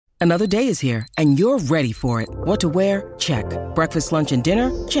Another day is here, and you're ready for it. What to wear? Check. Breakfast, lunch, and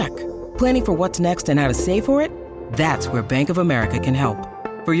dinner? Check. Planning for what's next and how to save for it? That's where Bank of America can help.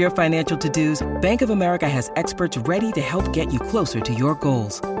 For your financial to-dos, Bank of America has experts ready to help get you closer to your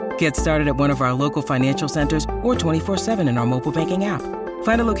goals. Get started at one of our local financial centers or 24/7 in our mobile banking app.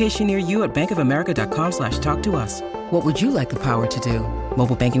 Find a location near you at bankofamerica.com/talktous. What would you like the power to do?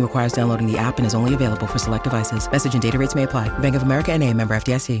 Mobile banking requires downloading the app and is only available for select devices. Message and data rates may apply. Bank of America N.A., member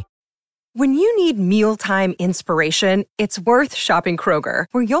FDIC. When you need mealtime inspiration, it's worth shopping Kroger,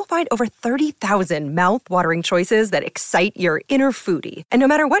 where you'll find over 30,000 mouth-watering choices that excite your inner foodie. And no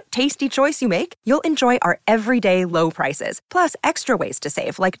matter what tasty choice you make, you'll enjoy our everyday low prices, plus extra ways to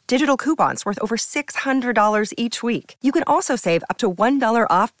save, like digital coupons worth over $600 each week. You can also save up to $1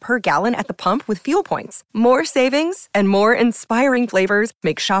 off per gallon at the pump with fuel points. More savings and more inspiring flavors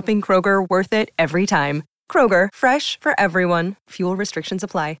make shopping Kroger worth it every time. Kroger, fresh for everyone. Fuel restrictions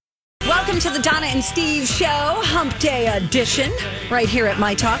apply. Welcome to the Donna and Steve Show, Hump Day edition, right here at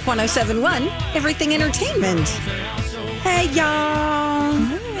My Talk 107.1, Everything Entertainment. Hey, y'all.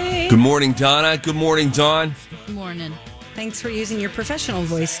 Hey. Good morning, Donna. Good morning, Dawn. Good morning. Thanks for using your professional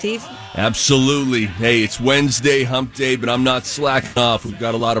voice, Steve. Absolutely. Hey, it's Wednesday, Hump Day, but I'm not slacking off. We've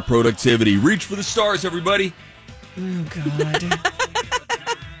got a lot of productivity. Reach for the stars, everybody. Oh, God.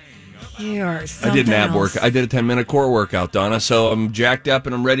 You are something I did an ab else. work. I did a 10-minute core workout, Donna, so I'm jacked up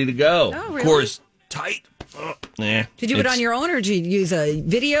and I'm ready to go. Oh, really? Core is tight. Did you do it on your own, or did you use a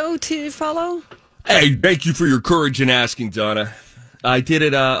video to follow? Hey, thank you for your courage in asking, Donna. I did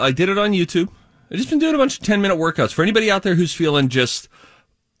it on YouTube. I've just been doing a bunch of 10-minute workouts. For anybody out there who's feeling just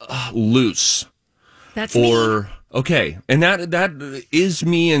loose. That's me. Okay, and that is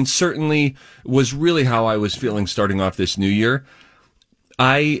me, and certainly was really how I was feeling starting off this new year.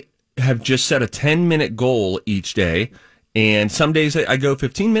 I have just set a 10-minute goal each day, and some days I go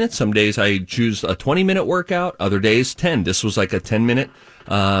 15 minutes, some days I choose a 20-minute workout, other days 10. This was like a 10-minute,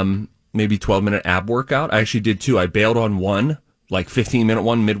 maybe 12-minute ab workout. I actually did two. I bailed on one, like 15-minute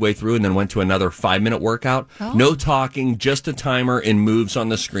one midway through, and then went to another 5-minute workout. Oh. No talking, just a timer and moves on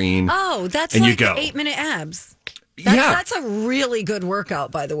the screen. Oh, that's and like you go. 8-minute abs. That's a really good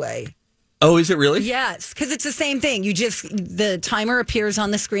workout, by the way. Oh, is it really? Yes, because it's the same thing. The timer appears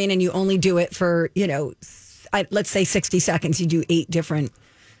on the screen and you only do it for, let's say 60 seconds. You do 8 different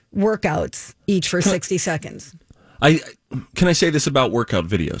workouts, each for 60 seconds. Can I say this about workout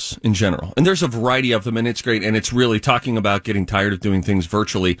videos in general? And there's a variety of them, and it's great. And it's really talking about getting tired of doing things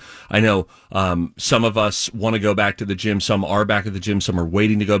virtually. I know some of us want to go back to the gym. Some are back at the gym. Some are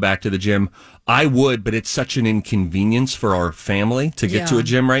waiting to go back to the gym. I would, but it's such an inconvenience for our family to get to a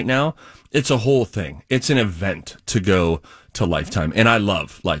gym right now. It's a whole thing. It's an event to go to Lifetime, and I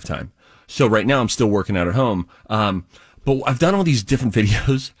love Lifetime. So right now I'm still working out at home. But I've done all these different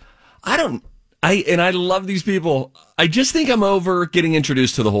videos. I love these people. I just think I'm over getting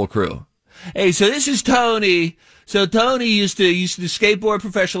introduced to the whole crew. Hey, so this is Tony. So Tony used to skateboard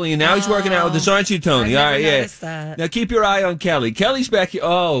professionally, and now he's working out with us, aren't you, Tony? I've All right, never noticed that. Now keep your eye on Kelly. Kelly's back here.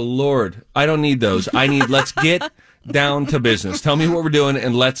 Oh Lord, I don't need those. Let's get down to business. Tell me what we're doing,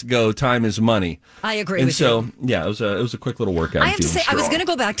 and let's go. Time is money. I agree. And so, yeah, it was a quick little workout. I have to say, I was going to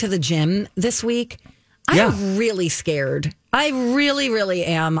go back to the gym this week. I'm really scared. I really, really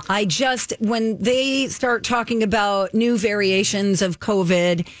am. When they start talking about new variations of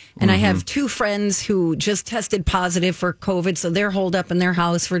COVID, and I have 2 friends who just tested positive for COVID, so they're holed up in their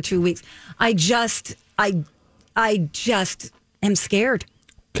house for 2 weeks. I just am scared.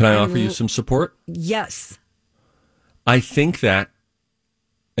 Can I offer you some support? Yes. I think that,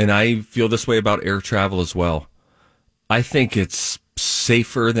 and I feel this way about air travel as well. I think it's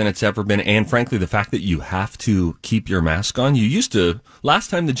safer than it's ever been. And frankly, the fact that you have to keep your mask on, last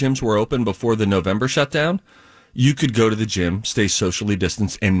time the gyms were open before the November shutdown, you could go to the gym, stay socially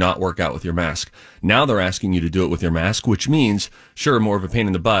distanced, and not work out with your mask. Now they're asking you to do it with your mask, which means, sure, more of a pain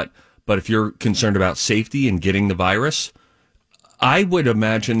in the butt. But if you're concerned about safety and getting the virus, I would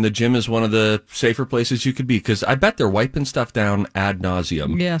imagine the gym is one of the safer places you could be, because I bet they're wiping stuff down ad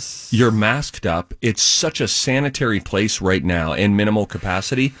nauseum. Yes. You're masked up. It's such a sanitary place right now in minimal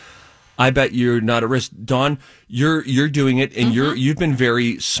capacity. I bet you're not at risk. Dawn, you're doing it, and you've been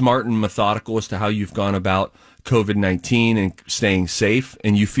very smart and methodical as to how you've gone about COVID-19 and staying safe,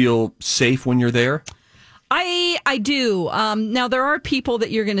 and you feel safe when you're there? I do. Now, there are people that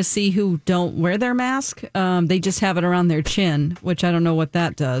you're going to see who don't wear their mask. They just have it around their chin, which I don't know what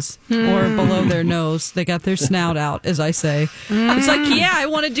that does. Or below their nose. They got their snout out, as I say. It's like, yeah, I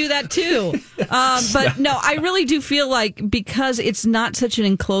want to do that too. But no, I really do feel like because it's not such an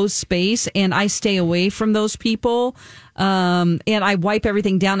enclosed space and I stay away from those people and I wipe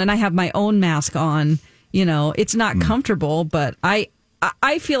everything down and I have my own mask on, it's not comfortable, but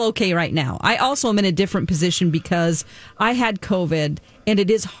I feel okay right now. I also am in a different position because I had COVID, and it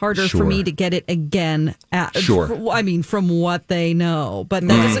is harder for me to get it again. From what they know, but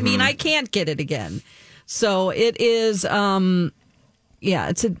that doesn't mean I can't get it again. So it is, I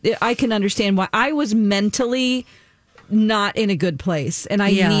can understand why I was mentally not in a good place, and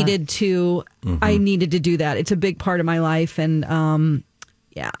I needed to. I needed to do that. It's a big part of my life, and I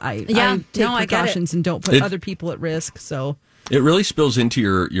take precautions and don't put other people at risk. So. It really spills into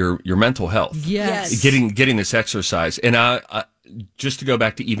your mental health. Yes. Getting this exercise. And I just to go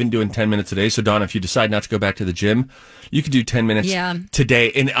back to even doing 10 minutes a day. So, Donna, if you decide not to go back to the gym, you can do 10 minutes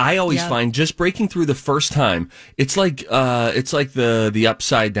today. And I always find just breaking through the first time, it's like the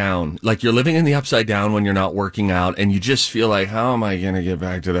upside down. Like you're living in the upside down when you're not working out, and you just feel like, how am I going to get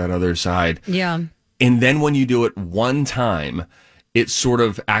back to that other side? Yeah. And then when you do it one time, it sort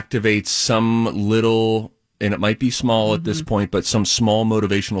of activates some little... and it might be small at this point, but some small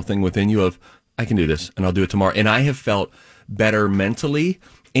motivational thing within you of, I can do this and I'll do it tomorrow. And I have felt better mentally,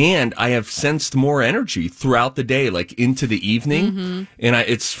 and I have sensed more energy throughout the day, like into the evening. And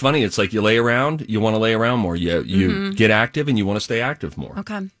it's funny. It's like you lay around, you want to lay around more. You get active and you want to stay active more.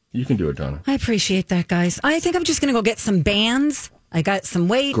 Okay. You can do it, Donna. I appreciate that, guys. I think I'm just going to go get some bands. I got some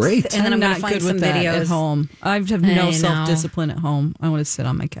weights. Great. And then I'm going not to find good some with that videos at home. I have no self-discipline at home. I want to sit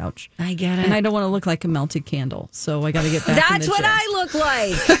on my couch. I get it. And I don't want to look like a melted candle. So I got to get back in That's the what gym. I look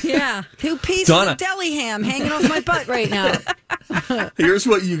like. Yeah. 2 pieces Donna. of deli ham hanging off my butt right now. Here's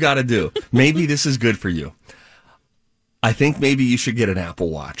what you got to do. Maybe this is good for you. I think maybe you should get an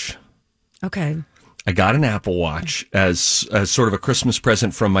Apple Watch. Okay. I got an Apple Watch as sort of a Christmas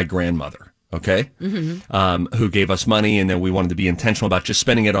present from my grandmother. Okay, who gave us money, and then we wanted to be intentional about just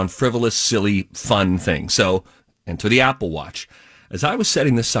spending it on frivolous, silly, fun things. So, enter the Apple Watch. As I was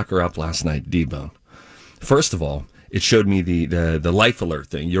setting this sucker up last night, D-Bone, first of all, it showed me the life alert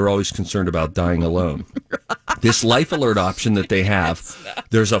thing. You're always concerned about dying alone. This life alert option that they have,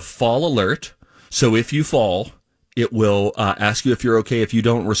 there's a fall alert. So if you fall, it will ask you if you're okay if you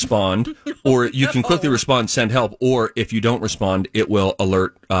don't respond, or you can quickly respond, send help, or if you don't respond, it will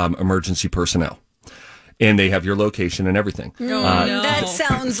alert emergency personnel. And they have your location and everything. No. That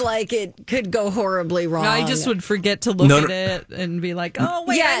sounds like it could go horribly wrong. I just would forget to look at it and be like, oh,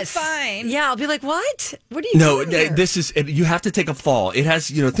 wait, I'm fine. Yeah, I'll be like, what? What are you doing here? This is, you have to take a fall. It has,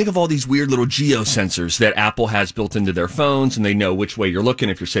 think of all these weird little geosensors that Apple has built into their phones, and they know which way you're looking,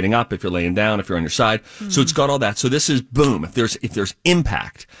 if you're sitting up, if you're laying down, if you're on your side. So it's got all that. So this is boom. If there's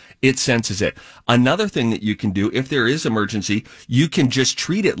impact, it senses it. Another thing that you can do, if there is emergency, you can just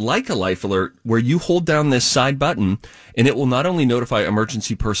treat it like a life alert, where you hold down this side button, and it will not only notify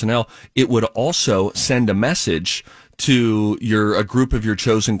emergency personnel, it would also send a message to a group of your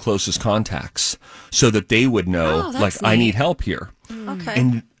chosen closest contacts, so that they would know, I need help here. Okay.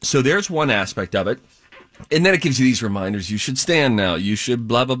 And so there's one aspect of it. And then it gives you these reminders. You should stand now. You should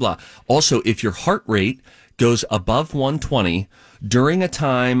blah, blah, blah. Also, if your heart rate goes above 120 during a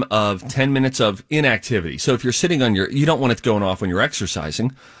time of 10 minutes of inactivity. So if you're sitting on you don't want it going off when you're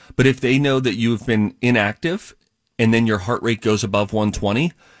exercising, but if they know that you've been inactive and then your heart rate goes above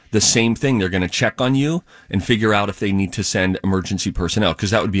 120, the same thing. They're going to check on you and figure out if they need to send emergency personnel,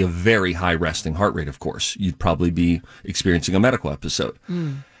 because that would be a very high resting heart rate, of course. You'd probably be experiencing a medical episode.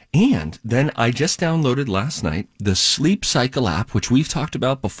 And then I just downloaded last night the Sleep Cycle app, which we've talked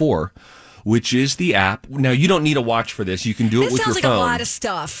about before, which is the app. Now, you don't need a watch for this. You can do it with your phone. This sounds like a lot of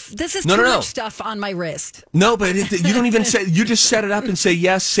stuff. This is too much stuff on my wrist. No, but you don't even say, you just set it up and say,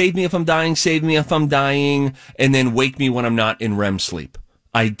 yes, save me if I'm dying, save me if I'm dying, and then wake me when I'm not in REM sleep.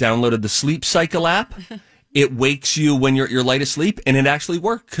 I downloaded the Sleep Cycle app. It wakes you when you're at your light asleep, and it actually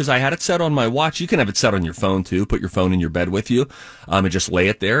worked because I had it set on my watch. You can have it set on your phone too. Put your phone in your bed with you, and just lay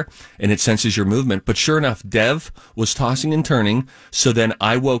it there, and it senses your movement. But sure enough, Dev was tossing and turning. So then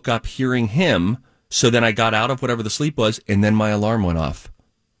I woke up hearing him. So then I got out of whatever the sleep was, and then my alarm went off.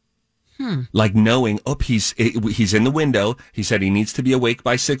 Like knowing, he's in the window. He said he needs to be awake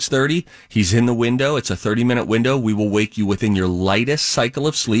by 6:30. He's in the window. It's a 30-minute window. We will wake you within your lightest cycle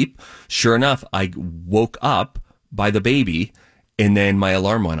of sleep. Sure enough, I woke up by the baby, and then my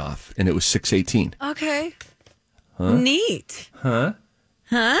alarm went off, and it was 6:18. Okay. Neat.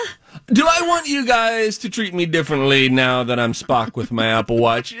 Huh? Do I want you guys to treat me differently now that I'm Spock with my Apple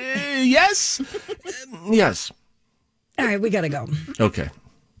Watch? Yes. Yes. All right, we got to go. Okay.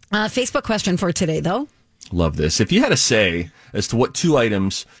 Facebook question for today, though. Love this. If you had a say as to what 2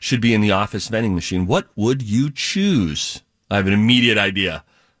 items should be in the office vending machine, what would you choose? I have an immediate idea.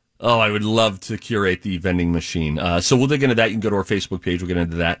 Oh, I would love to curate the vending machine. So we'll dig into that. You can go to our Facebook page. We'll get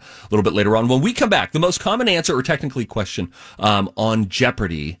into that a little bit later on. When we come back, the most common answer, or technically question, on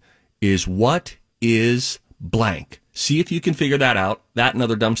Jeopardy is, what is blank? See if you can figure that out. That and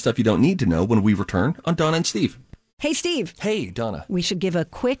other dumb stuff you don't need to know when we return on Donna and Steve. Hey, Steve. Hey, Donna. We should give a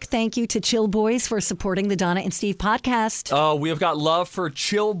quick thank you to Chill Boys for supporting the Donna and Steve podcast. Oh, we have got love for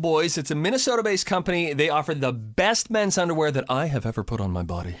Chill Boys. It's a Minnesota-based company. They offer the best men's underwear that I have ever put on my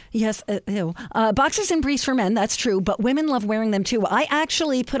body. Yes, boxers and briefs for men, that's true, but women love wearing them too. I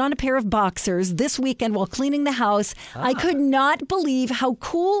actually put on a pair of boxers this weekend while cleaning the house. I could not believe how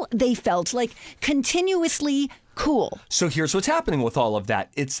cool they felt, like continuously cool. So here's what's happening with all of that.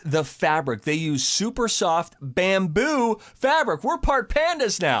 It's the fabric. They use super soft bamboo fabric. We're part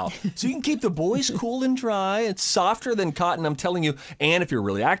pandas now. So you can keep the boys cool and dry. It's softer than cotton, I'm telling you. And if you're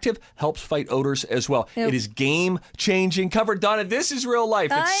really active, helps fight odors as well. Yep. It is game-changing cover. Donna, this is real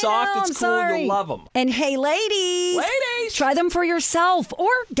life. It's soft, it's cool, you'll love them. And hey, ladies, try them for yourself or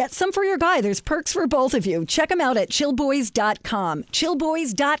get some for your guy. There's perks for both of you. Check them out at chillboys.com.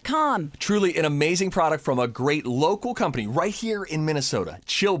 Chillboys.com. Truly an amazing product from a great local company right here in Minnesota.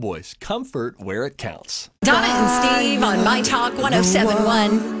 Chill Boys, comfort where it counts. Donna and Steve on My Talk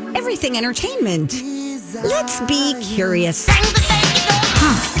 107.1. Everything entertainment. Let's be curious. Things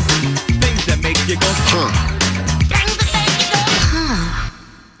that make you go,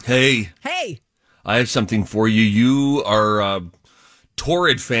 Hey. Hey. I have something for you. You are a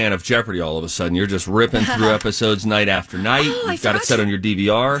torrid fan of Jeopardy all of a sudden. You're just ripping through episodes night after night. You've got it set on your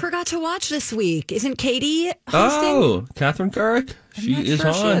DVR. Forgot to watch this week. Isn't Katie hosting? Oh, Catherine Garrick. She is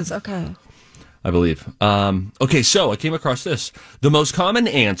on. She is. Okay. I believe. Okay, so I came across this. The most common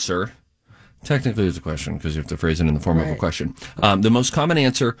answer, technically it's a question because you have to phrase it in the form of a question. The most common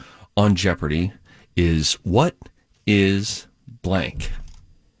answer on Jeopardy is, what is blank?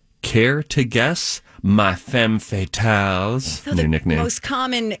 Care to guess? My femme fatales. So New the nickname. most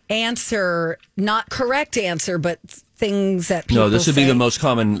common answer, not correct answer, but things that people No, this would say. be the most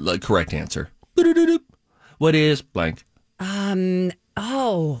common correct answer. What is blank?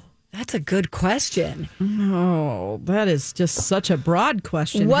 Oh, that's a good question. Oh, that is just such a broad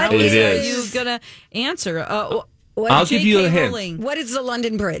question. What How is- are you going to answer? I'll give you a hint. Rowling. What is the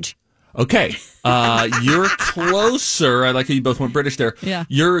London Bridge? Okay, you're closer. I like how you both went British there. Yeah.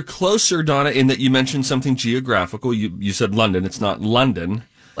 You're closer, Donna, in that you mentioned something geographical. You said London. It's not London.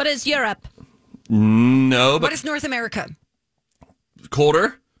 What is Europe? No, but What is North America?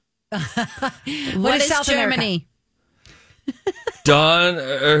 colder. What is South Germany? Don,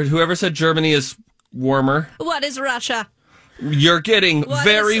 or whoever said Germany is warmer. What is Russia? You're getting What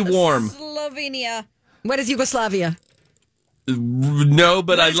very is warm. Slovenia. What is Yugoslavia? No,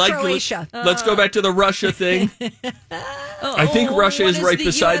 but What I is like. Croatia? Let's go back to the Russia thing. I think Russia what is right the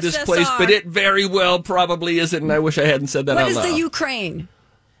beside this place, USSR? but it very well probably isn't. And I wish I hadn't said that What out is loud. the Ukraine?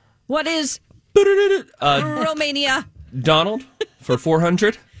 What is Uh, Romania? Donald for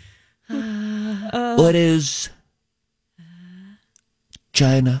 400. What is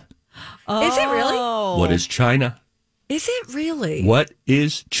China? Is it really? What is China? Is it really? What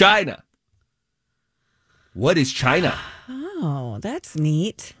is China? What is China? Oh, that's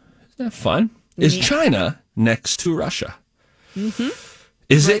neat. Isn't that fun? Is China next to Russia? Mm-hmm.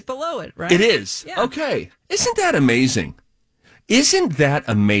 Is Right it? below it, right? It is. Yeah. Okay. Isn't that amazing? Isn't that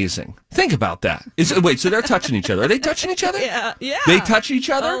amazing? Think about that. Wait, so they're touching each other. Are they touching each other? Yeah, yeah. They touch each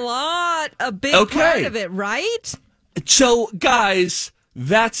a other? lot, a big Okay. part of it, right? So, guys,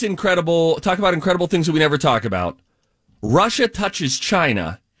 that's incredible. Talk about incredible things that we never talk about. Russia touches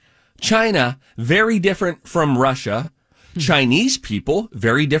China. China, very different from Russia. Chinese people,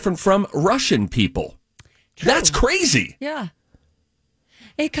 very different from Russian people. That's crazy. Yeah.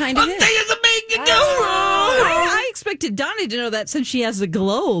 It kind of They is. is a big I expected Donnie to know that since she has the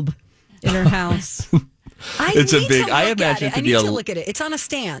globe in her house. It's a big- I imagine it I to need be a- to look at it. It's on a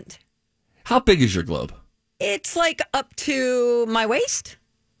stand. How big is your globe? It's like up to my waist.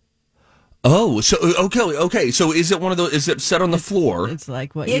 Oh, so okay. So is it one of those? Is it set on the floor? It's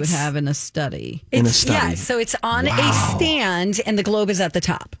like what you would It's- have in a study. In a It's, study. Yeah, so it's on a stand, and the globe is at the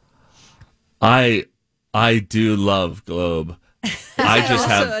top. I do love globe. I just Also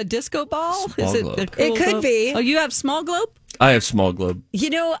have a disco ball? small Is it globe. the cool It could globe? be. Oh, you have small globe? I have small globe. You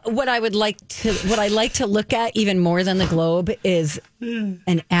know what I like to look at even more than the globe is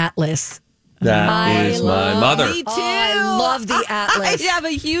an atlas. That is my mother. Me too. I love the atlas. I have a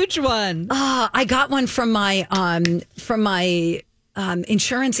huge one. I got one from my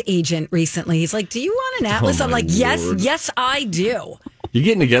insurance agent recently. He's like, "Do you want an atlas?" I'm like, "Yes, I do." You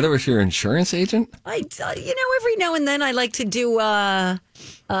getting together with your insurance agent? Every now and then I like to do when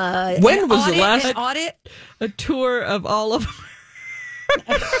was the last audit? A tour of all of them.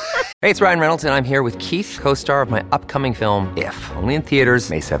 Hey, it's Ryan Reynolds, and I'm here with Keith, co-star of my upcoming film, If, only in theaters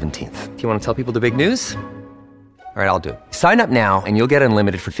May 17th. Do you want to tell people the big news? All right, I'll do it. Sign up now and you'll get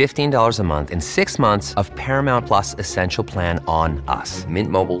unlimited for $15 a month and 6 months of Paramount Plus Essential Plan on us.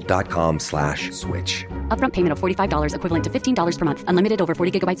 MintMobile.com/switch. Upfront payment of $45 equivalent to $15 per month. Unlimited over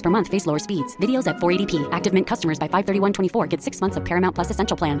 40 gigabytes per month. Face lower speeds. Videos at 480p. Active Mint customers by 531.24 get 6 months of Paramount Plus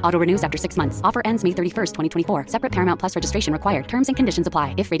Essential Plan. Auto renews after 6 months. Offer ends May 31st, 2024. Separate Paramount Plus registration required. Terms and conditions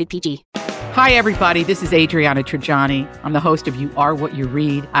apply if rated PG. Hi, everybody. This is Adriana Trajani. I'm the host of You Are What You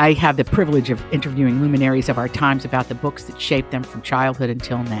Read. I have the privilege of interviewing luminaries of our times about the books that shaped them from childhood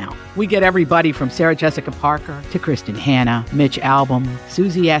until now. We get everybody from Sarah Jessica Parker to Kristen Hanna, Mitch Albom,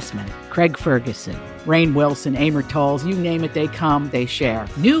 Susie Essman, Craig Ferguson, Rainn Wilson, Amor Tolls, you name it, they come, they share.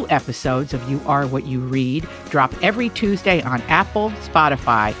 New episodes of You Are What You Read drop every Tuesday on Apple,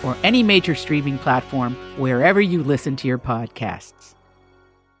 Spotify, or any major streaming platform wherever you listen to your podcasts.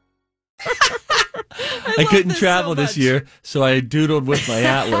 I couldn't travel this year, so I doodled with my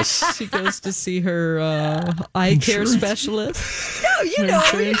atlas. She goes to see her eye care specialist. No,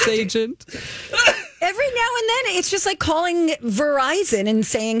 insurance agent. Every now and then, it's just like calling Verizon and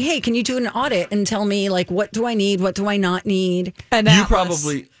saying, "Hey, can you do an audit and tell me like what do I need, what do I not need?" And you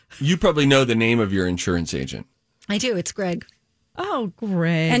probably know the name of your insurance agent. I do. It's Greg. Oh,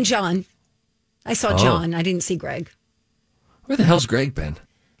 Greg and John. I saw John. I didn't see Greg. Where the hell's Greg been?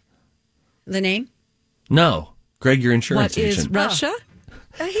 The name? No, Greg, your insurance agent. agent. What is Russia?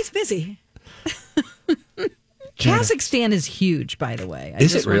 He's busy. Kazakhstan is huge, by the way.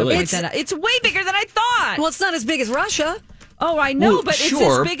 Is it really? It's way bigger than I thought. Well, it's not as big as Russia. Oh, I know, Well, but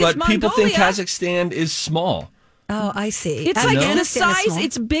sure, it's as big as Mongolia. people think Kazakhstan is small. Oh, I see. It's like the size.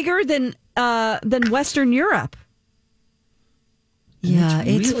 It's bigger than Western Europe. Yeah,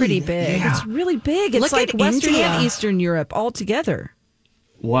 it's pretty big. Yeah. It's really big. It's Look like at Western India. and Eastern Europe all together.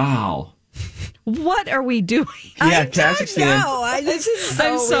 Wow. What are we doing? Yeah, Kazakhstan. This is so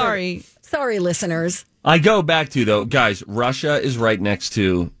I'm weird. sorry. Sorry, listeners. I go back to, though, guys, Russia is right next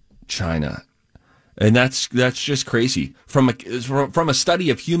to China. And that's just crazy from a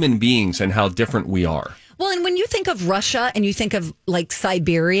study of human beings and how different we are. Well, and when you think of Russia and you think of like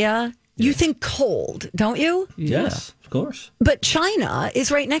Siberia, you think cold, don't you? Yes, of course. But China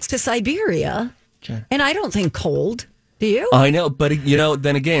is right next to Siberia, and I don't think cold. Do you? I know, but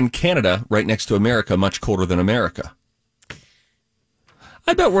then again, Canada, right next to America, much colder than America.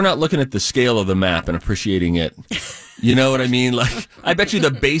 I bet we're not looking at the scale of the map and appreciating it. You know what I mean? Like, I bet you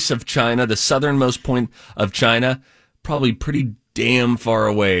the base of China, the southernmost point of China, probably pretty damn far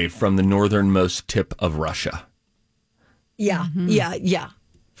away from the northernmost tip of Russia. Yeah, yeah,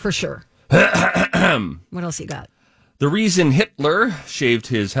 for sure. What else you got? The reason Hitler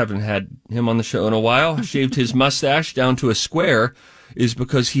haven't had him on the show in a while, shaved his mustache down to a square is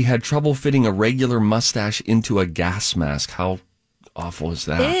because he had trouble fitting a regular mustache into a gas mask. How awful is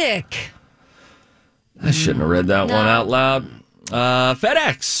that? Ick. I shouldn't have read that one out loud.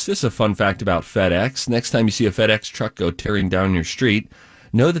 FedEx. This is a fun fact about FedEx. Next time you see a FedEx truck go tearing down your street,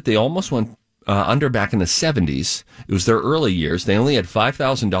 know that they almost went under back in the 70s. It was their early years. They only had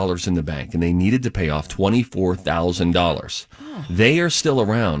 $5,000 in the bank, and they needed to pay off $24,000. They are still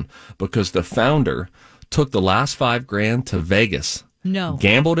around because the founder took the last $5,000 to Vegas,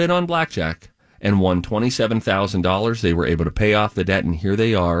 gambled it on blackjack, and won $27,000. They were able to pay off the debt, and here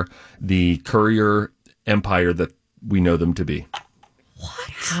they are, the courier empire that we know them to be. What?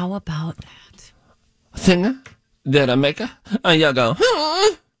 How about that? Thing that I make you go,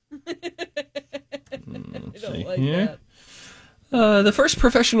 the first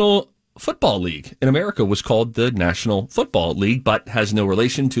professional football league in America was called the National Football League, but has no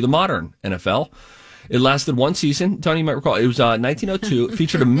relation to the modern NFL. It lasted one season. Tony, you might recall, it was 1902. It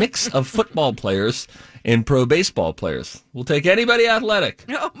featured a mix of football players and pro baseball players. We'll take anybody athletic.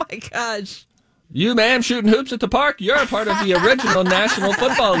 Oh, my gosh. You, man, shooting hoops at the park, you're a part of the original National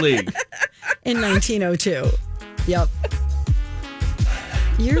Football League. In 1902. Yep.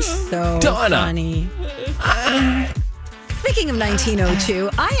 You're so funny. Speaking of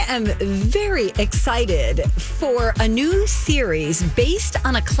 1902, I am very excited for a new series based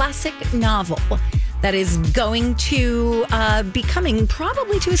on a classic novel. that is going to be coming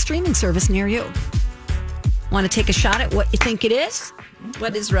probably to a streaming service near you. Want to take a shot at what you think it is?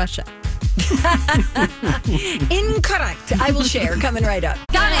 What is Russia? Incorrect. I will share coming right up.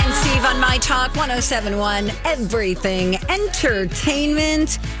 Donna and Steve on My Talk 107.1 Everything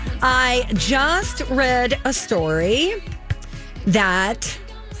Entertainment. I just read a story that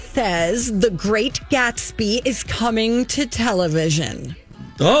says The Great Gatsby is coming to television.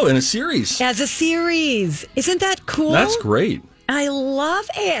 Oh, in a series. As a series. Isn't that cool? That's great. I love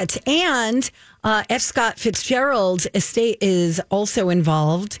it. And F. Scott Fitzgerald's estate is also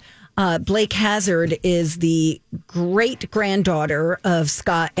involved. Blake Hazard is the great-granddaughter of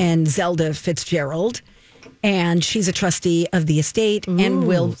Scott and Zelda Fitzgerald. And she's a trustee of the estate and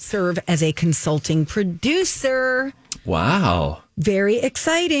will serve as a consulting producer. Wow. Very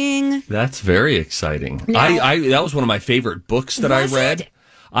exciting. That's very exciting. Now- I that was one of my favorite books that I read.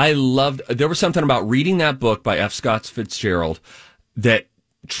 I loved, there was something about reading that book by F. Scott Fitzgerald that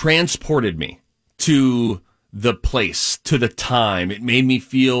transported me to the place, to the time. It made me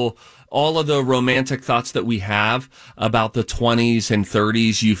feel all of the romantic thoughts that we have about the 20s and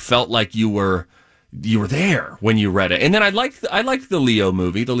 30s. You felt like you were there when you read it. And then I liked the Leo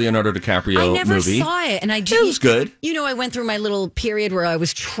movie, the Leonardo DiCaprio movie. I never saw it, and It was good. You know, I went through my little period where I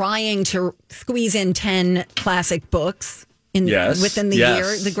was trying to squeeze in 10 classic books within the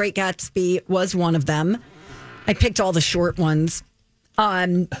year. The Great Gatsby was one of them. I picked all the short ones.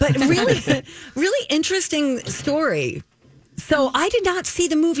 But really, really interesting story. So I did not see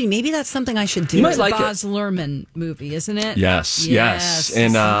the movie. Maybe that's something I should do. You might like Baz Luhrmann movie, isn't it? Yes.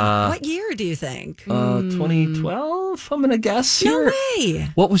 And what year do you think? 2012, I'm going to guess No here. way.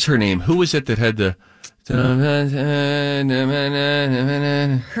 What was her name? Who was it that had the...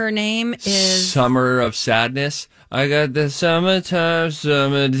 Her name is... Summer of Sadness. I got the summertime.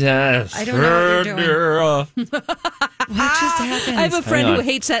 I don't know what you're doing. What just happened? I have a friend who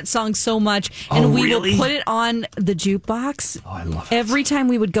hates that song so much, and we really? will put it on the jukebox. Oh, I love it. Every time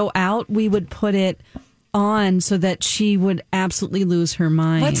we would go out, we would put it on so that she would absolutely lose her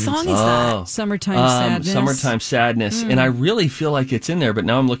mind. What song is that? Summertime Sadness. Summertime Sadness. And I really feel like it's in there, but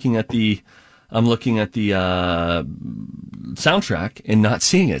now I'm looking at the soundtrack and not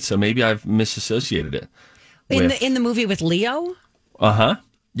seeing it. So maybe I've misassociated it. In the movie with Leo? Uh-huh.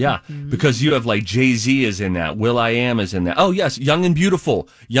 Yeah, because you have like Jay-Z is in that. Will.i.am is in that. Oh, yes, Young and Beautiful,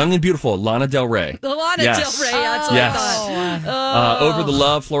 Lana Del Rey. Lana Del Rey, that's what I thought. Over the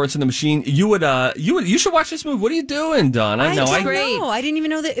Love, Florence and the Machine. You should watch this movie. What are you doing, Don? I didn't even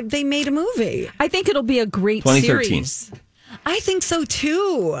know that they made a movie. I think it'll be a great 2013. series. I think so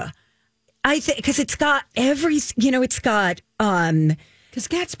too. I think because it's got it's got Because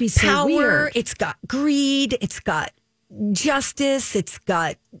Gatsby's so power, weird. it's got greed, it's got justice, it's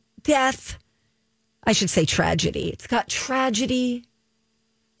got death. I should say tragedy. It's got tragedy.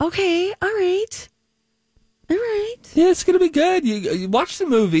 Okay, all right. Yeah, it's going to be good. You watch the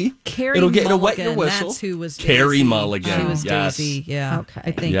movie. It'll wet your whistle. That's who was Carrie Daisy. Mulligan. She was Yes. Daisy. Yeah. Okay.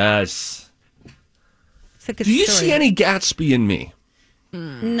 I think. Yes. It's a good Do you story. see any Gatsby in me?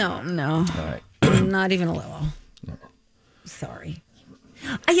 No. All right. Not even a little. Sorry.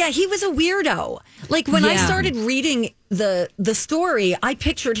 Yeah, he was a weirdo. Like when I started reading the story, I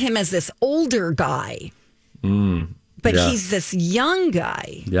pictured him as this older guy. But he's this young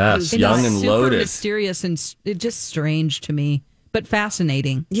guy. Yes, young and super loaded. mysterious and just strange to me, but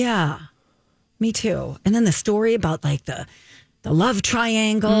fascinating. Yeah. Me too. And then the story about like the love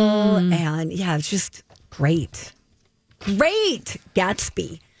triangle and it's just great. Great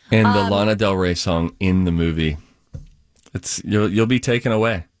Gatsby. And the Lana Del Rey song in the movie. It's you'll be taken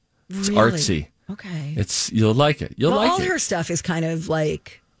away. It's Really? artsy. Okay. You'll like it. You'll like all it. her stuff is kind of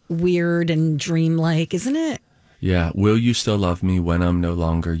like weird and dreamlike, isn't it? Yeah. Will you still love me when I'm no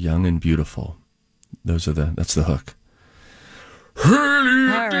longer young and beautiful? That's the hook.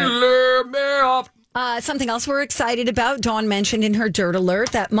 Something else we're excited about. Dawn mentioned in her Dirt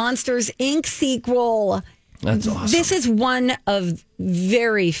Alert that Monsters, Inc. sequel. That's awesome. This is one of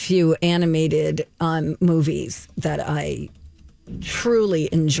very few animated movies that I truly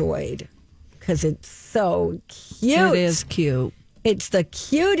enjoyed because it's so cute. It is cute. It's the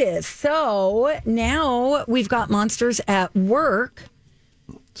cutest. So now we've got Monsters at Work.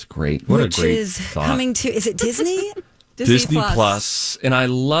 It's great. What which a great is thought. coming to, is it Disney? Disney Plus. And I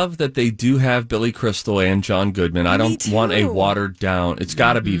love that they do have Billy Crystal and John Goodman. I don't want a watered down. It's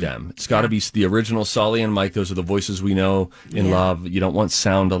got to be them. It's got to be the original Sully and Mike. Those are the voices we know and love. You don't want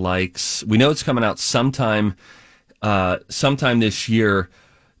sound alikes. We know it's coming out sometime this year.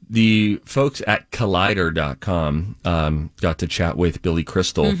 The folks at Collider.com got to chat with Billy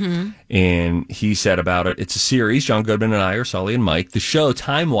Crystal, and he said about it, it's a series. John Goodman and I are Sully and Mike. The show,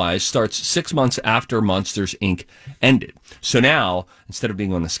 time-wise, starts 6 months after Monsters, Inc. ended. So now, instead of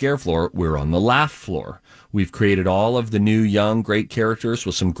being on the scare floor, we're on the laugh floor. We've created all of the new, young, great characters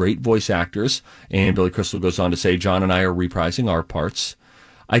with some great voice actors, and Billy Crystal goes on to say, John and I are reprising our parts.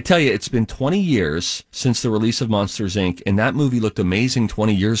 I tell you, it's been 20 years since the release of Monsters, Inc., and that movie looked amazing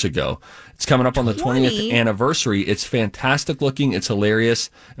 20 years ago. It's coming up on the 20th anniversary. It's fantastic looking, it's hilarious,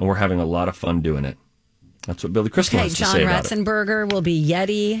 and we're having a lot of fun doing it. That's what Billy Crystal has to say about it. John Ratzenberger will be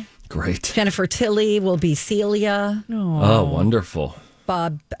Yeti. Great. Jennifer Tilly will be Celia. Oh, wonderful.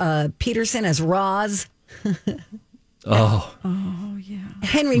 Bob Peterson as Roz. Oh, yeah.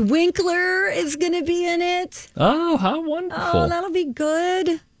 Henry Winkler is going to be in it. Oh, how wonderful. Oh, that'll be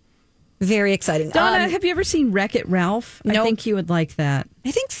good. Very exciting. Donna, have you ever seen Wreck-It Ralph? Nope. I think you would like that. I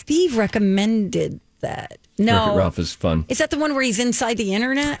think Steve recommended that. No. Wreck-It Ralph is fun. Is that the one where he's inside the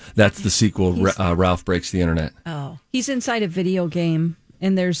internet? That's the sequel, Ralph Breaks the Internet. Oh. He's inside a video game,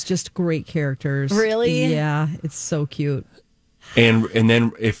 and there's just great characters. Really? Yeah, it's so cute. And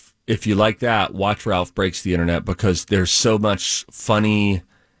then if you like that, watch Ralph Breaks the Internet, because there's so much funny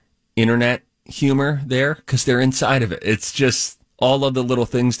internet humor there because they're inside of it. It's just all of the little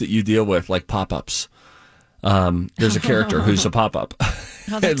things that you deal with, like pop-ups. There's a character who's a pop-up.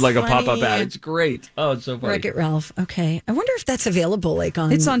 It's like funny. A pop-up ad. It's great. Oh, it's so funny. Wreck-It Ralph. Okay. I wonder if that's available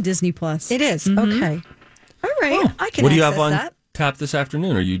on... It's on Disney Plus. It is? Okay. All right. I can What do you access have on that. tap this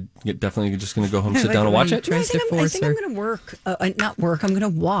afternoon? Are you definitely just going to go home, sit down and watch it? No, I think I'm going to work. Not work. I'm going to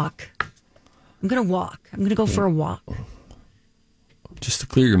walk. I'm going to go for a walk. Just to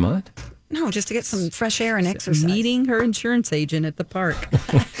clear your mind? No, just to get some fresh air and exercise. Meeting her insurance agent at the park.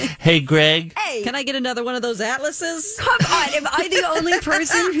 Hey, Greg. Hey. Can I get another one of those atlases? Come on. Am I the only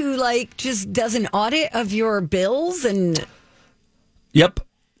person who just does an audit of your bills and... Yep.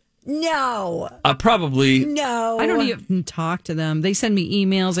 No. Probably. No. I don't even talk to them. They send me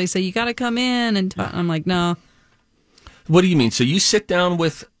emails. They say, you got to come in and talk. I'm like, no. What do you mean? So you sit down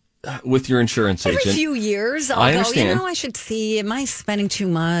with your insurance agent. Every few years, I understand. I should see, am I spending too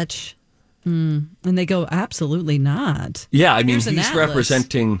much? And they go, absolutely not. Yeah, I mean, Here's an he's atlas.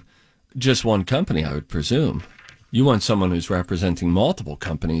 representing just one company, I would presume. You want someone who's representing multiple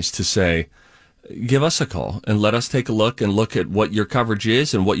companies to say, give us a call and let us take a look and look at what your coverage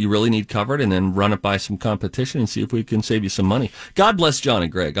is and what you really need covered, and then run it by some competition and see if we can save you some money. God bless John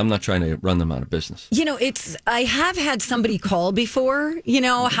and Greg. I'm not trying to run them out of business. I have had somebody call before,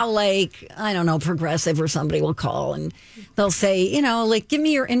 how I don't know, Progressive or somebody will call and they'll say, give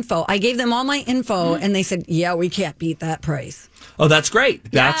me your info. I gave them all my info and they said, yeah, we can't beat that price. Oh, that's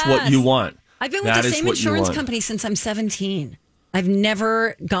great. That's what you want. I've been with the same insurance company since I'm 17. I've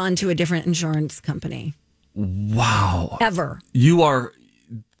never gone to a different insurance company. Wow. Ever. I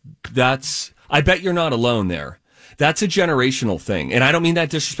bet you're not alone there. That's a generational thing. And I don't mean that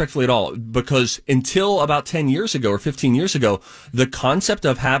disrespectfully at all, because until about 10 years ago or 15 years ago, the concept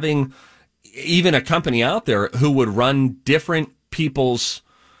of having even a company out there who would run different people's,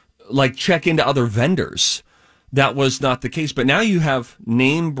 check into other vendors, that was not the case. But now you have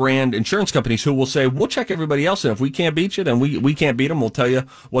name brand insurance companies who will say, we'll check everybody else, and if we can't beat you, then we can't beat them. We'll tell you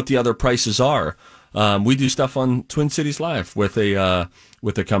what the other prices are. We do stuff on Twin Cities Live with a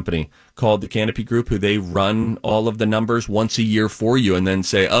company called the Canopy Group, who they run all of the numbers once a year for you and then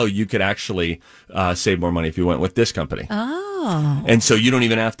say, oh, you could actually save more money if you went with this company. Oh. And so you don't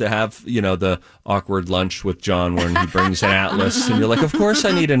even have to have, the awkward lunch with John when he brings an atlas. And you're like, of course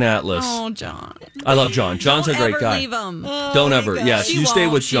I need an atlas. Oh, John. I love John. John's a great guy. Leave him. Don't ever. Yes, you stay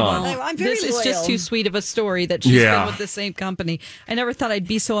with John. I'm very This loyal. is just too sweet of a story that she's been with the same company. I never thought I'd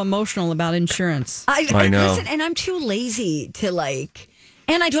be so emotional about insurance. I know. Listen, and I'm too lazy to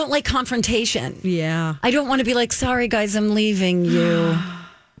and I don't like confrontation. Yeah. I don't want to be like, sorry guys, I'm leaving you.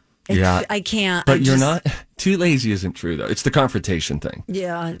 Yeah. I can't. But you're not too lazy isn't true though. It's the confrontation thing.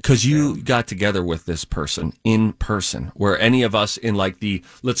 Yeah. Because you got together with this person in person, where any of us in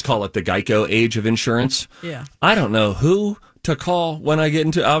let's call it the Geico age of insurance. Yeah. I don't know who to call when I get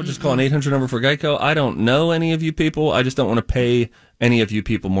into, I'll just call an 800 number for Geico. I don't know any of you people. I just don't want to pay any of you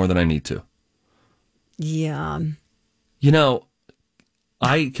people more than I need to. Yeah.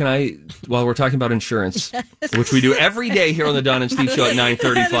 While we're talking about insurance, which we do every day here on the Don and Steve Show at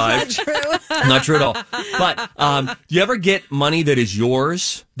 9:35. Not true at all. But do you ever get money that is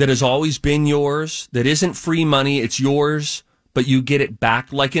yours, that has always been yours, that isn't free money, it's yours, but you get it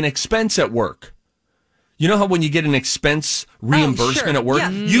back like an expense at work? You know how when you get an expense reimbursement at work,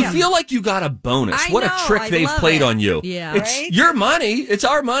 you feel like you got a bonus. What a trick they've played on you. Yeah. It's your money. It's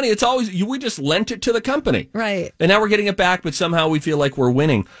our money. It's always, we just lent it to the company. Right. And now we're getting it back, but somehow we feel like we're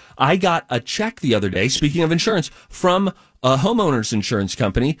winning. I got a check the other day, speaking of insurance, from a homeowner's insurance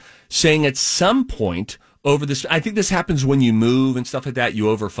company saying at some point over this, I think this happens when you move and stuff like that, you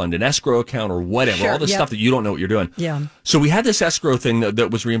overfund an escrow account or whatever, all this stuff that you don't know what you're doing. Yeah. So we had this escrow thing that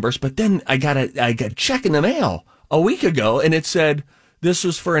was reimbursed, but then I got a check in the mail a week ago, and it said this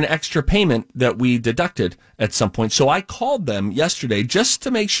was for an extra payment that we deducted at some point. So I called them yesterday just to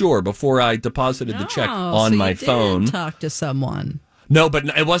make sure before I deposited the check on my phone. Talk to someone. No, but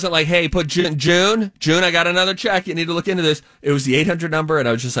it wasn't like, hey, put June, I got another check. You need to look into this. It was the 800 number, and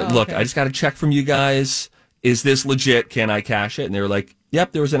I was just like, look, I just got a check from you guys. Is this legit? Can I cash it? And they were like,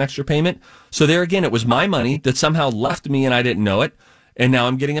 yep, there was an extra payment. So there again, it was my money that somehow left me, and I didn't know it. And now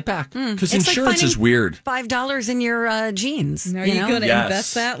I'm getting it back. Because insurance is weird. $5 in your jeans. Are you going to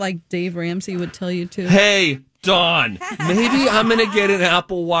invest that like Dave Ramsey would tell you to? Hey, Dawn, maybe I'm going to get an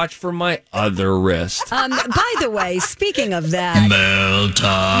Apple Watch for my other wrist. By the way, speaking of that. Mail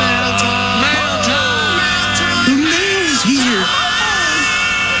time. The mail's here.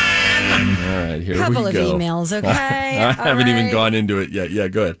 All right, here we go. Couple of emails, okay? I haven't even gone into it yet. Yeah,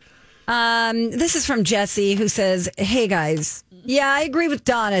 go ahead. This is from Jesse, who says, hey, guys. Yeah, I agree with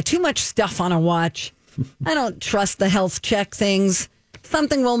Donna. Too much stuff on a watch. I don't trust the health check things.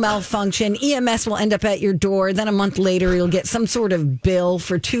 Something will malfunction. EMS will end up at your door. Then a month later, you'll get some sort of bill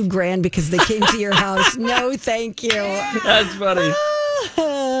for $2,000 because they came to your house. No, thank you. That's funny.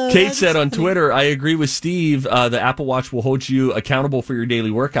 Kate said on Twitter, I agree with Steve. The Apple Watch will hold you accountable for your daily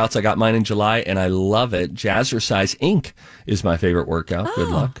workouts. I got mine in July, and I love it. Jazzercise Inc. is my favorite workout. Good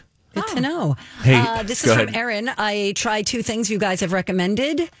luck. Good to know. Hey, this is from Erin. I tried 2 things you guys have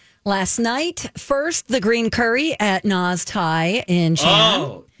recommended last night. First, the green curry at Nas Thai in Chan.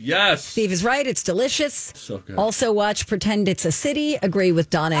 Oh, yes. Steve is right. It's delicious. So good. Also, watch Pretend It's a City. Agree with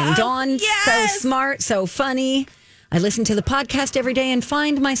Donna and Dawn. Yes! So smart, so funny. I listen to the podcast every day and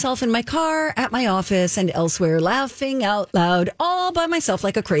find myself in my car, at my office, and elsewhere laughing out loud all by myself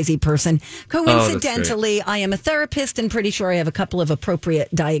like a crazy person. Coincidentally, I am a therapist and pretty sure I have a couple of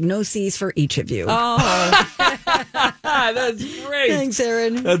appropriate diagnoses for each of you. Oh, that's great. Thanks,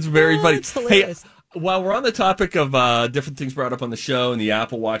 Erin. That's very funny. That's hilarious. Hey, while we're on the topic of different things brought up on the show and the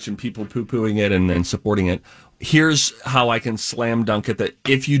Apple Watch and people poo-pooing it and supporting it, here's how I can slam dunk it that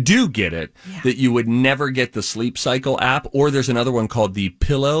if you do get it, that you would never get the Sleep Cycle app, or there's another one called the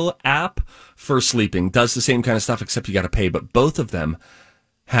Pillow app for sleeping. Does the same kind of stuff, except you got to pay, but both of them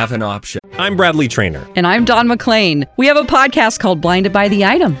have an option. I'm Bradley Trainer. And I'm Don McClain. We have a podcast called Blinded by the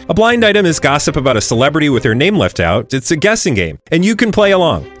Item. A blind item is gossip about a celebrity with their name left out. It's a guessing game, and you can play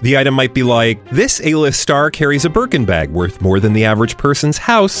along. The item might be like, this A-list star carries a Birkin bag worth more than the average person's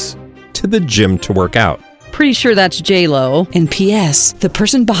house to the gym to work out. Pretty sure that's J-Lo. And P.S. the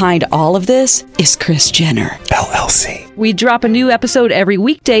person behind all of this is Kris Jenner, LLC. We drop a new episode every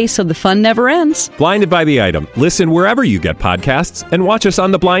weekday so the fun never ends. Blinded by the Item. Listen wherever you get podcasts and watch us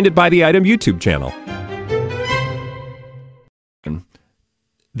on the Blinded by the Item YouTube channel.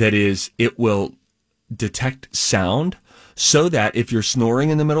 That is, it will detect sound so that if you're snoring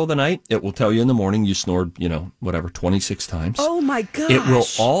in the middle of the night, it will tell you in the morning you snored, 26 times. Oh, my gosh. It will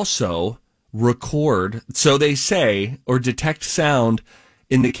also record, so they say, or detect sound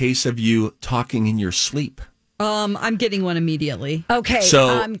in the case of you talking in your sleep. I'm getting one immediately. Okay.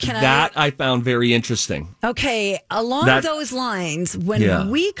 So I found very interesting. Okay. Along those lines, when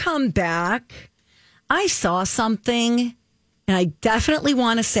we come back, I saw something, and I definitely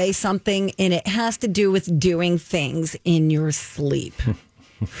want to say something, and it has to do with doing things in your sleep.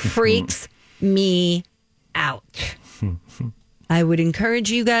 Freaks me out. I would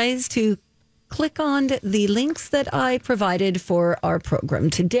encourage you guys to click on the links that I provided for our program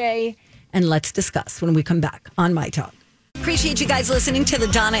today, and let's discuss when we come back on My Talk. Appreciate you guys listening to the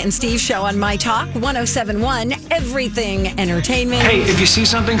Donna and Steve show on My Talk 107.1 Everything Entertainment. Hey, if you see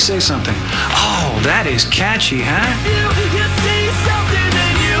something, say something. Oh, that is catchy, huh?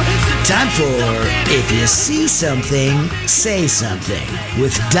 Time for If You See Something, Say Something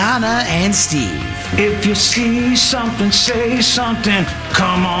with Donna and Steve. If you see something, say something.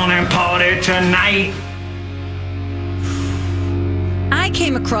 Come on and party tonight. I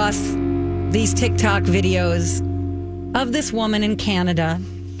came across these TikTok videos of this woman in Canada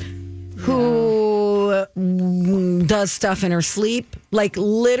who does stuff in her sleep. Like,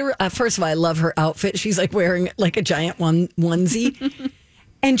 literally, first of all, I love her outfit. She's like wearing like a giant onesie.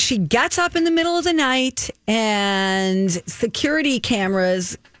 And she gets up in the middle of the night, and security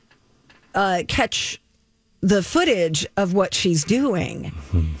cameras catch the footage of what she's doing.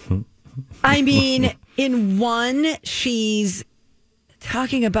 I mean, in one, she's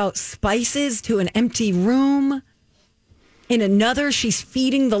talking about spices to an empty room. In another, she's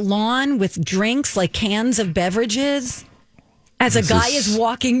feeding the lawn with drinks, like cans of beverages. As a guy is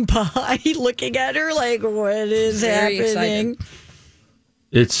walking by, looking at her like, what is happening? Excited.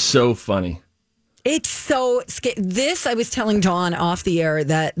 It's so funny. It's so this, I was telling Dawn off the air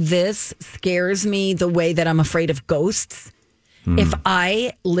that this scares me the way that I'm afraid of ghosts. If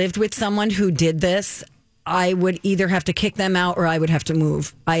I lived with someone who did this, I would either have to kick them out or I would have to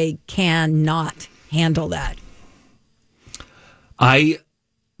move. I cannot handle that. I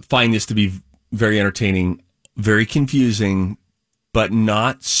find this to be very entertaining, very confusing, but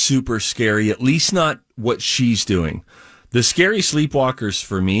not super scary, at least not what she's doing. The scary sleepwalkers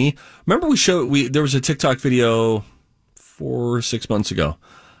for me, remember there was a TikTok video 4 or 6 months ago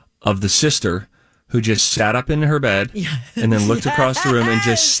of the sister who just sat up in her bed and then looked across the room and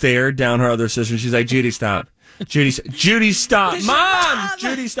just stared down her other sister. She's like, Judy, stop. Judy, stop. Mom!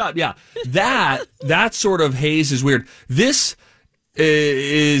 Judy, stop. Yeah. That sort of haze is weird. This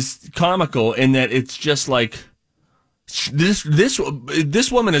is comical in that it's just like, this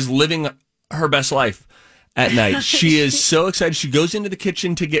woman is living her best life at night. She is so excited. She goes into the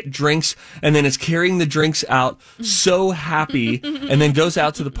kitchen to get drinks and then is carrying the drinks out, so happy, and then goes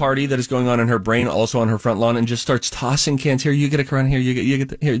out to the party that is going on in her brain, also on her front lawn, and just starts tossing cans. Here, you get a crown. Here, you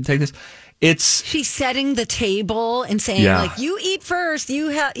get here, take this. She's setting the table and saying, like, you eat first, and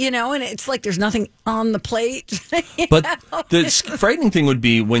it's like there's nothing on the plate. But the frightening thing would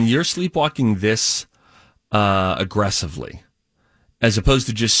be when you're sleepwalking this aggressively, as opposed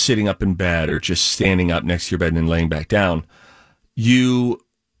to just sitting up in bed or just standing up next to your bed and then laying back down, you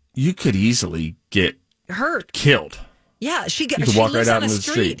could easily get hurt, killed. Yeah, she walk lives right out on in a the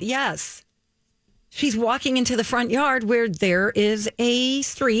street. Yes, she's walking into the front yard where there is a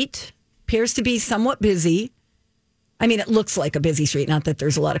street, appears to be somewhat busy. I mean, it looks like a busy street. Not that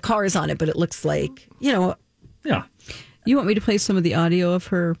there's a lot of cars on it, but it looks like, Yeah. You want me to play some of the audio of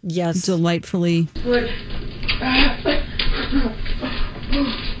her? Yes. Delightfully.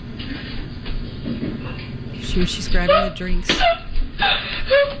 She's grabbing the drinks.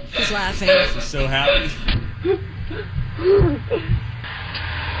 She's laughing. She's so happy.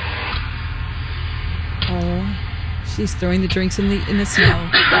 Oh, she's throwing the drinks in the snow.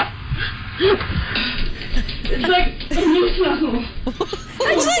 It's like a moose knuckle.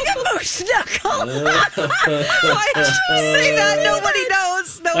 It's like a moose knuckle. Why did you say that? Nobody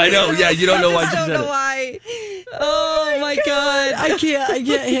knows. I know. Yeah, you don't know why I she don't said know it. why. Oh my God. I can't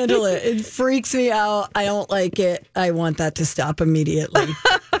handle it. It freaks me out. I don't like it. I want that to stop immediately.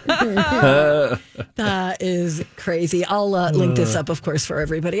 That is crazy. I'll link this up, of course, for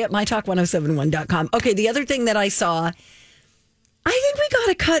everybody at mytalk1071.com. Okay, the other thing that I saw, I think we got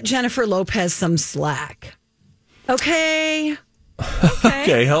to cut Jennifer Lopez some slack. Okay.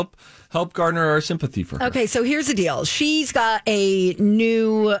 Okay, help garner our sympathy for her. Okay, so here's the deal. She's got a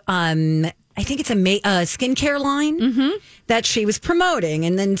new, I think it's a skincare line that she was promoting.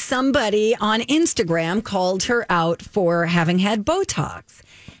 And then somebody on Instagram called her out for having had Botox.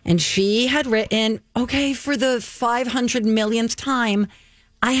 And she had written, okay, for the 500 millionth time,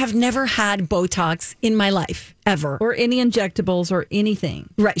 I have never had Botox in my life, ever. Or any injectables or anything.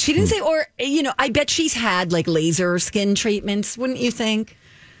 Right. She didn't say, or, I bet she's had like laser skin treatments, wouldn't you think?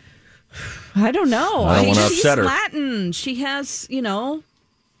 I don't know. I don't want to upset her. She's Latin. She has,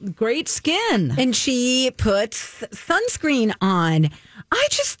 great skin. And she puts sunscreen on. I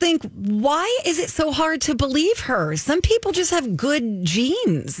just think, why is it so hard to believe her? Some people just have good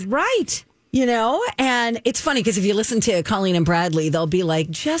genes. Right. And it's funny because if you listen to Colleen and Bradley, they'll be like,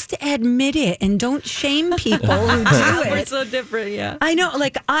 just admit it and don't shame people who do it. We're so different, yeah. I know,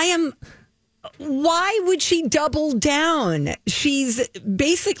 why would she double down? She's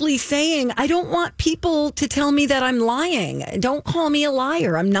basically saying, I don't want people to tell me that I'm lying. Don't call me a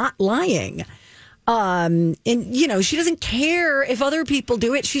liar. I'm not lying. And, she doesn't care if other people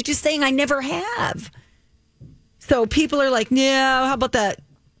do it. She's just saying, I never have. So people are like, no, how about that?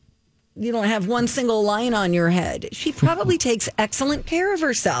 You don't have one single line on your head. She probably takes excellent care of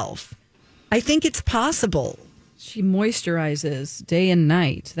herself. I think it's possible. She moisturizes day and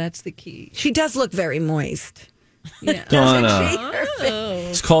night. That's the key. She does look very moist. Yeah. Donna.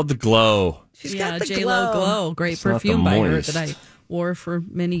 It's called the glow. She's got the J-Lo glow. Great It's not perfume the by her moist. that I wore for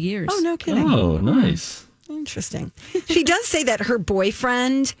many years. Oh, no kidding. Oh, nice. Interesting. She does say that her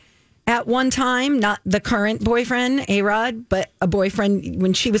boyfriend at one time, not the current boyfriend, A-Rod, but a boyfriend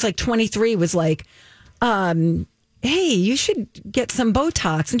when she was like 23 was like, hey, you should get some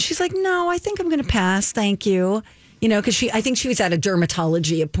Botox. And she's like, no, I think I'm going to pass. Thank you. You know, because I think she was at a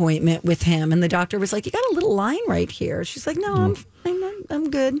dermatology appointment with him. And the doctor was like, you got a little line right here. She's like, no, I'm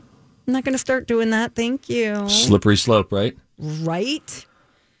good. I'm not going to start doing that. Thank you. Slippery slope, right? Right.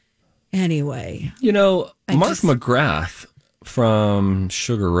 Anyway. You know, Mark McGrath from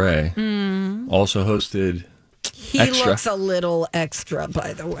Sugar Ray also hosted He Extra. looks a little extra,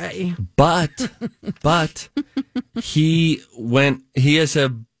 by the way. But he has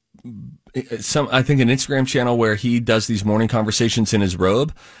I think an Instagram channel where he does these morning conversations in his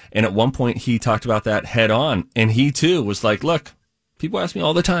robe. And at one point he talked about that head on. And he too was like, look, people ask me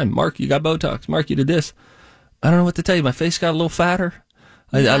all the time, Mark, you got Botox. Mark, you did this. I don't know what to tell you. My face got a little fatter.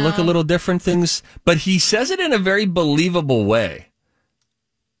 I look a little different things. But he says it in a very believable way.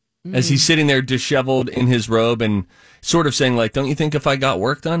 As he's sitting there disheveled in his robe and sort of saying, like, don't you think if I got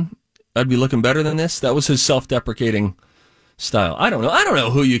work done, I'd be looking better than this? That was his self-deprecating style. I don't know. I don't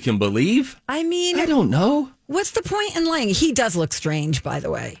know who you can believe. I mean, I don't know. What's the point in lying? He does look strange, by the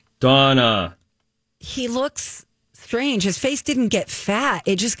way. Donna. He looks strange. His face didn't get fat.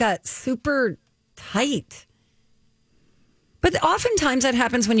 It just got super tight. But oftentimes that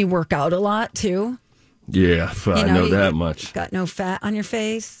happens when you work out a lot, too. Yeah, I know that much. Got no fat on your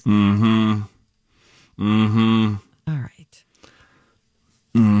face? Mm-hmm. Mm-hmm. All right.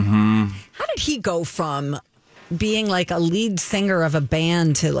 Mm-hmm. How did he go from being like a lead singer of a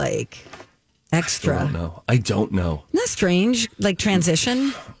band to like extra? I don't know. Isn't that strange? Like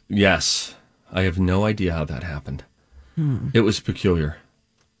transition? Yes. I have no idea how that happened. It was peculiar.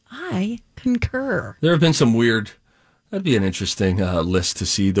 I concur. There have been some weird... That'd be an interesting list to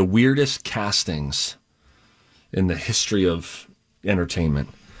see. The weirdest castings in the history of entertainment.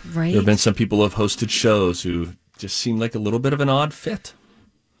 Right. There have been some people who have hosted shows who just seem like a little bit of an odd fit.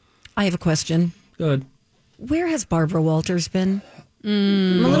 I have a question. Good. Where has Barbara Walters been?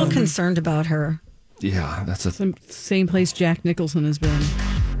 I'm a little concerned about her. Yeah, that's same place Jack Nicholson has been.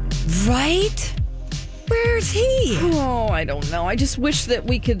 Right? Where's he? Oh, I don't know. I just wish that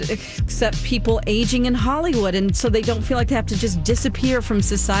we could accept people aging in Hollywood and so they don't feel like they have to just disappear from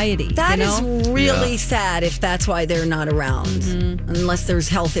society. That is really sad if that's why they're not around. Unless there's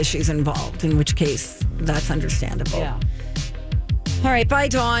health issues involved, in which case that's understandable. Yeah. All right, bye,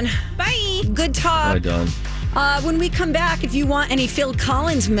 Dawn. Bye. Good talk. Bye, Dawn. When we come back, if you want any Phil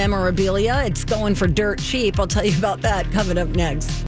Collins memorabilia, it's going for dirt cheap. I'll tell you about that coming up next.